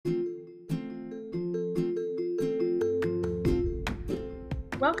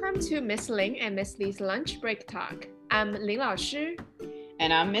Welcome to Miss Ling and Miss Lee's Lunch Break Talk. I'm Ling 老师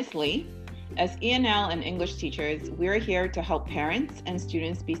And I'm Miss Lee. As ENL and English teachers, we're here to help parents and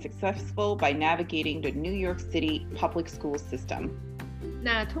students be successful by navigating the New York City public school system.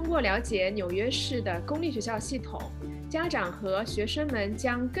 那通过了解纽约市的公立学校系统，家长和学生们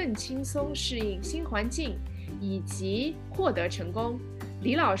将更轻松适应新环境，以及获得成功。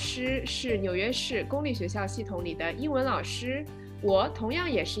李老师是纽约市公立学校系统里的英文老师，我同样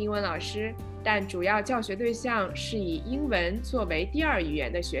也是英文老师，但主要教学对象是以英文作为第二语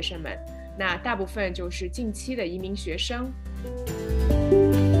言的学生们，那大部分就是近期的移民学生。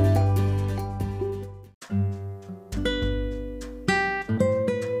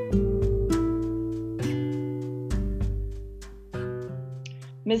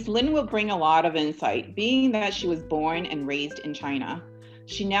Ms. Lin will bring a lot of insight, being that she was born and raised in China.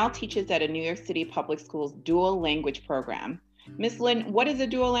 She now teaches at a New York City public schools dual language program. Ms. Lin, what is a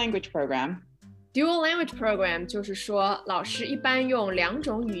dual language program? Dual language program 就是说，老师一般用2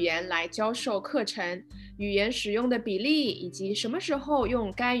种语言来教授课程，语言使用的比例以及什么时候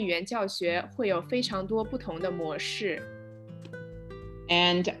用该语言教学会有非常多不同的模式。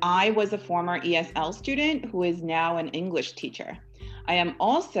And I was a former ESL student who is now an English teacher. I am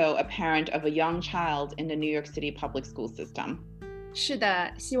also a parent of a young child in the New York City public school system. 是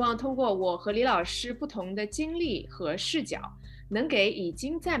的，希望通过我和李老师不同的经历和视角，能给已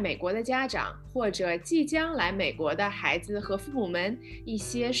经在美国的家长或者即将来美国的孩子和父母们一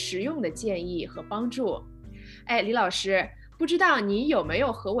些实用的建议和帮助。哎，李老师，不知道你有没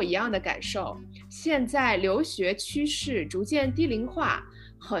有和我一样的感受？现在留学趋势逐渐低龄化，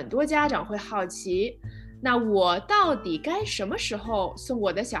很多家长会好奇，那我到底该什么时候送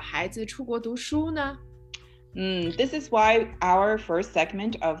我的小孩子出国读书呢？This is why our first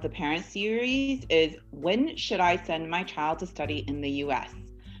segment of the parent series is When Should I Send My Child to Study in the US?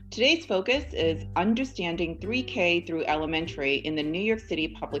 Today's focus is understanding 3K through elementary in the New York City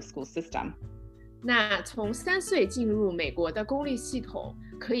public school system. 那从3岁进入美国的公立系统，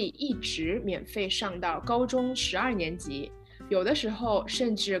可以一直免费上到高中12年级，有的时候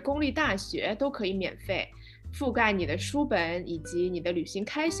甚至公立大学都可以免费，覆盖你的书本以及你的旅行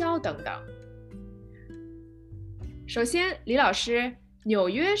开销等等。首先，李老师，纽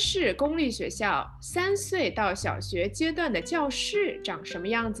约市公立学校3岁到小学阶段的教室长什么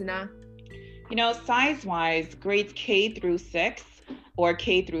样子呢？ You know, size-wise, grades K through 6 or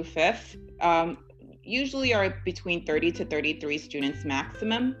K through 5th usually are between 30 to 33 students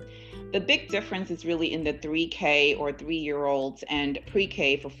maximum. The big difference is really in the 3K or 3-year-olds and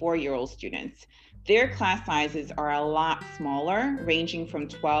pre-K for 4-year-old students. Their class sizes are a lot smaller, ranging from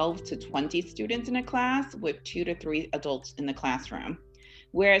 12 to 20 students in a class with 2 to 3 adults in the classroom.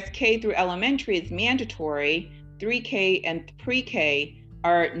 Whereas K through elementary is mandatory, 3K and pre-K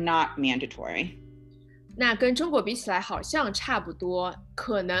are not mandatory. 那跟中国比起来好像差不多，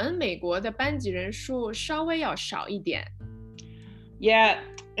可能美国的班级人数稍微要少一点。Yeah,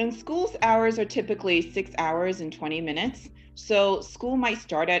 and school's hours are typically 6 hours and 20 minutes. So school might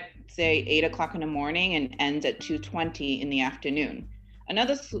start at, say, 8 o'clock in the morning and ends at 2:20 in the afternoon.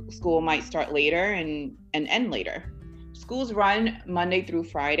 Another school might start later and end later. Schools run Monday through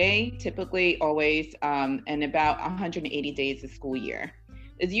Friday, typically always, and about 180 days a school year.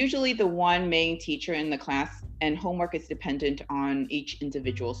 It's usually the one main teacher in the class, and homework is dependent on each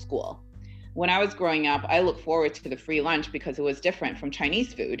individual school. When I was growing up, I looked forward to the free lunch because it was different from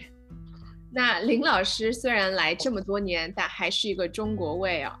Chinese food. 那林老师虽然来这么多年，但还是一个中国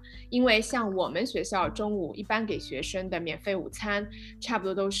胃啊。因为像我们学校中午一般给学生的免费午餐，差不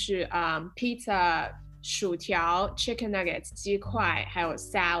多都是pizza、薯条、chicken nuggets、鸡块，还有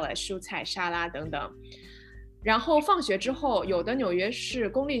salad、蔬菜沙拉等等。然后放学之后，有的纽约市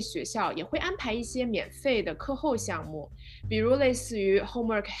公立学校也会安排一些免费的课后项目，比如类似于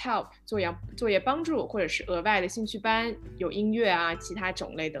homework help 作业帮助，或者是额外的兴趣班，有音乐啊，其他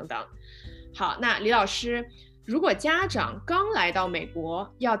种类等等。好，那李老师，如果家长刚来到美国，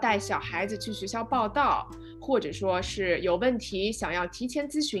要带小孩子去学校报到，或者说是有问题想要提前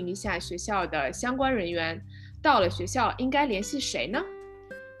咨询一下学校的相关人员，到了学校应该联系谁呢？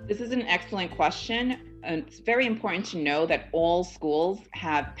 This is an excellent question. And it's very important to know that all schools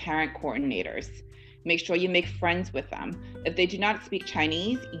have parent coordinators. Make sure you make friends with them. If they do not speak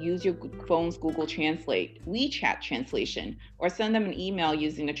Chinese, use your phone's Google Translate, WeChat translation, or send them an email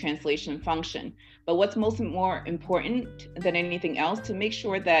using the translation function. But what's more important than anything else, to make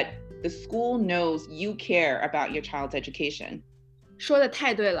sure that the school knows you care about your child's education. 说的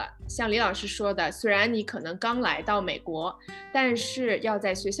太对了，像李老师说的，虽然你可能刚来到美国，但是要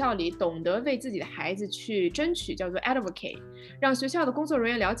在学校里懂得为自己的孩子去争取，叫做 advocate， 让学校的工作人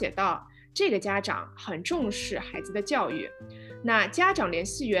员了解到这个家长很重视孩子的教育。那家长联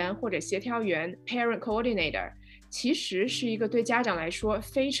系员或者协调员 parent coordinator 其实是一个对家长来说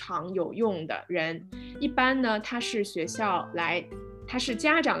非常有用的人。一般呢，他是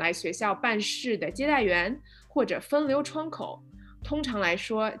家长来学校办事的接待员或者分流窗口。通常来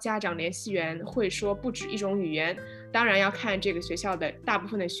说，家长联系员会说不止一种语言，当然要看这个学校的大部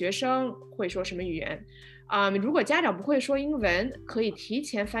分的学生会说什么语言。如果家长不会说英文，可以提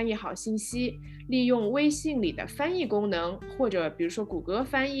前翻译好信息，利用微信里的翻译功能，或者比如说谷歌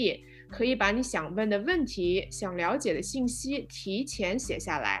翻译，可以把你想问的问题、想了解的信息提前写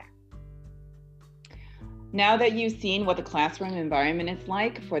下来。Now that you've seen what the classroom environment is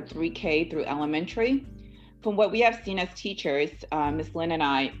like for 3K through elementary, from what we have seen as teachers, Ms. Lynn and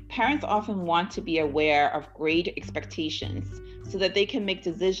I, parents often want to be aware of grade expectations so that they can make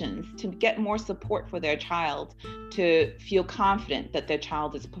decisions to get more support for their child, to feel confident that their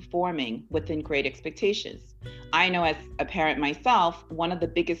child is performing within grade expectations. I know as a parent myself, one of the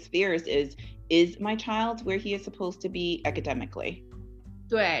biggest fears is my child where he is supposed to be academically?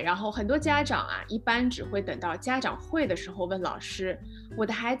 对，然后很多家长一般只会等到家长会的时候问老师，我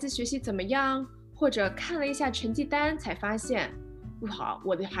的孩子学习怎么样？或者看了一下成绩单才发现，不好，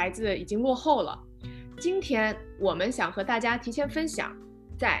我的孩子已经落后了。今天我们想和大家提前分享，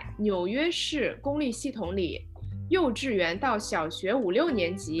在纽约市公立系统里，幼稚园到小学5、6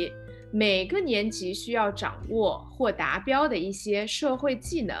年级，每个年级需要掌握或达标的一些社会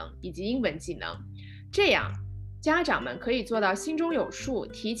技能以及英文技能，这样家长们可以做到心中有数，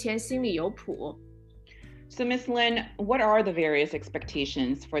提前心里有谱。So, Ms. Lynn, what are the various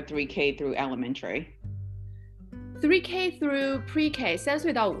expectations for 3K through elementary? 3K through pre-K 3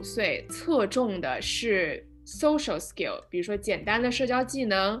岁到5岁侧重的是 social skill， 比如说简单的社交技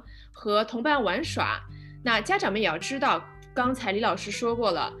能和同伴玩耍。那家长们也要知道，刚才李老师说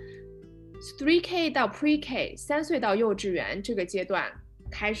过了 3K 到 pre-K 3岁到幼稚园这个阶段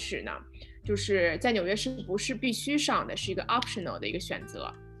开始呢，就是在纽约市不是必须上的，是一个 optional 的一个选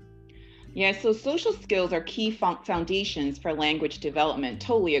择。Yeah, so social skills are key foundations for language development.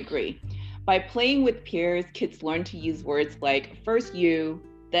 Totally agree. By playing with peers, kids learn to use words like first you,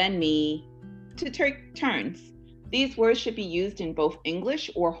 then me, to take turns. These words should be used in both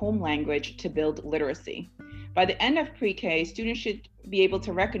English or home language to build literacy. By the end of pre-K, students should be able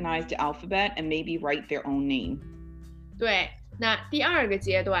to recognize the alphabet and maybe write their own name. 对，那第二个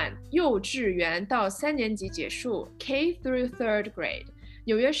阶段，幼稚园到3年级结束 ，K through 3rd grade。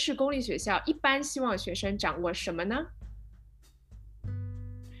纽约市公立学校一般希望学生掌握什么呢？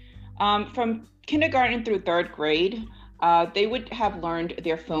 From kindergarten through 3rd grade, they would have learned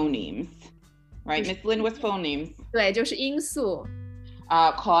their phonemes, right? Ms. Lynn, what's phonemes? 对，就是因素。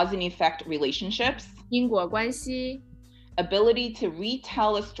Cause and effect relationships. 因果关系。Ability to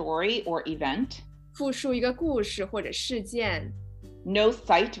retell a story or event. 复述一个故事或者事件。Know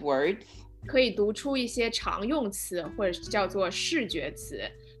sight words. 可以读出一些常用词或者叫做视觉词，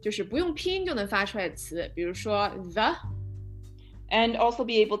就是不用拼就能发出来的词，比如说 the。 And also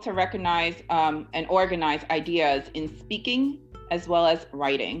be able to recognize and organize ideas in speaking as well as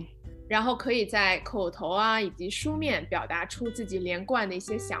writing. 然后可以在口头以及书面表达出自己连贯的一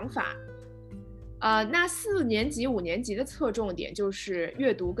些想法。那4年级、5年级的侧重点就是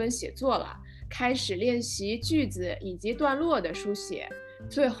阅读跟写作了，开始练习句子以及段落的书写。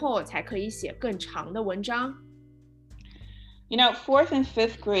最后才可以写更长的文章。You know, 4th and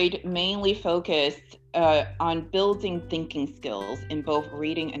 5th grade mainly focused on building thinking skills in both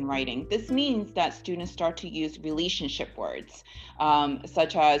reading and writing. This means that students start to use relationship words,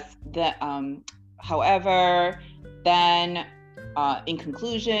 such as the, however, then, in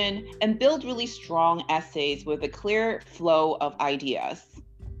conclusion, and build really strong essays with a clear flow of ideas.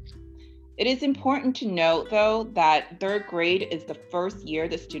 It is important to note, though, that 3rd grade is the first year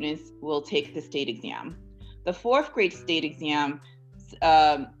that students will take the state exam. The 4th grade state exam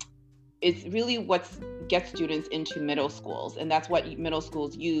is really what gets students into middle schools, and that's what middle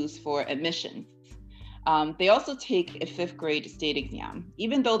schools use for admissions. They also take a 5th grade state exam.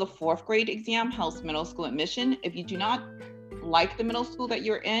 Even though the 4th grade exam helps middle school admission, if you do not like the middle school that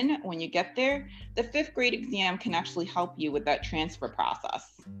you're in when you get there, the 5th grade exam can actually help you with that transfer process.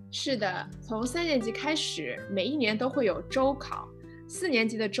 是的，从3年级开始，每一年都会有周考。4年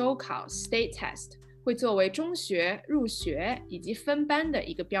级的周考 State Test 会作为中学入学以及分班的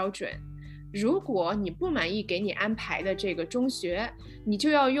一个标准。如果你不满意给你安排的这个中学，你就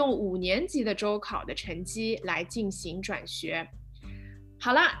要用5年级的周考的成绩来进行转学。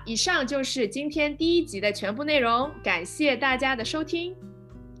好了，以上就是今天第一集的全部内容，感谢大家的收听。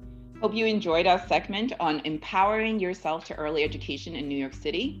Hope you enjoyed our segment on empowering yourself to early education in New York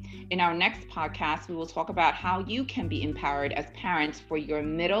City. In our next podcast, we will talk about how you can be empowered as parents for your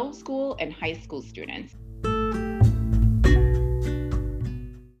middle school and high school students.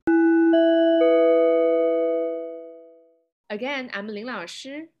 Again, I'm 林老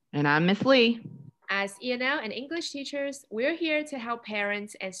师。 And I'm Miss Lee. As ENL and English teachers, we're here to help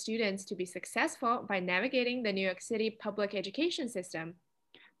parents and students to be successful by navigating the New York City public education system.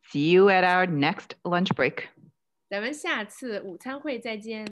 See you at our next lunch break. 咱们下次午餐会再见。